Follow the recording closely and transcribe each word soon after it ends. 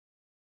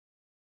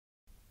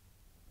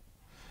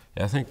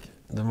I think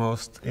the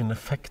most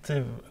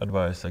ineffective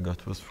advice I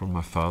got was from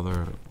my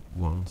father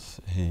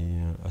once.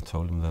 I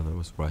told him that I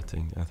was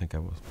writing, I think I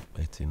was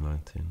 18,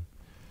 19.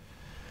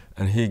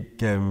 And he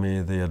gave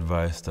me the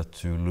advice that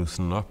to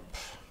loosen up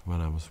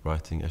when I was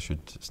writing, I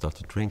should start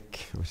to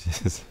drink, which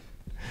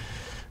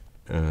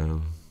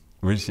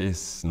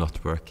is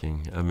not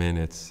working. I mean,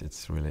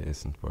 it's really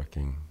isn't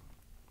working.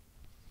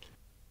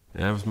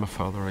 Yeah, it was my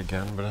father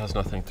again, but it has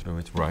nothing to do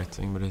with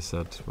writing. But he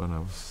said when I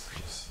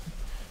was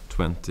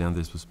 20, and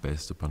this was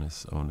based upon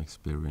his own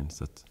experience,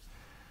 that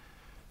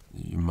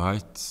you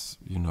might,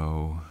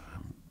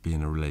 be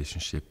in a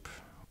relationship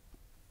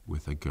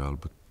with a girl,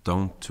 but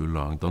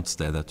don't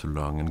stay there too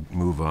long and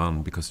move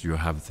on, because you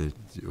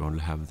only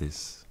have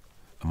this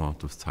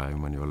amount of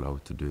time when you're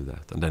allowed to do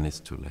that, and then it's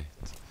too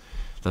late.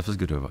 That was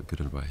good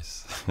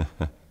advice,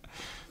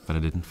 but I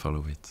didn't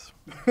follow it.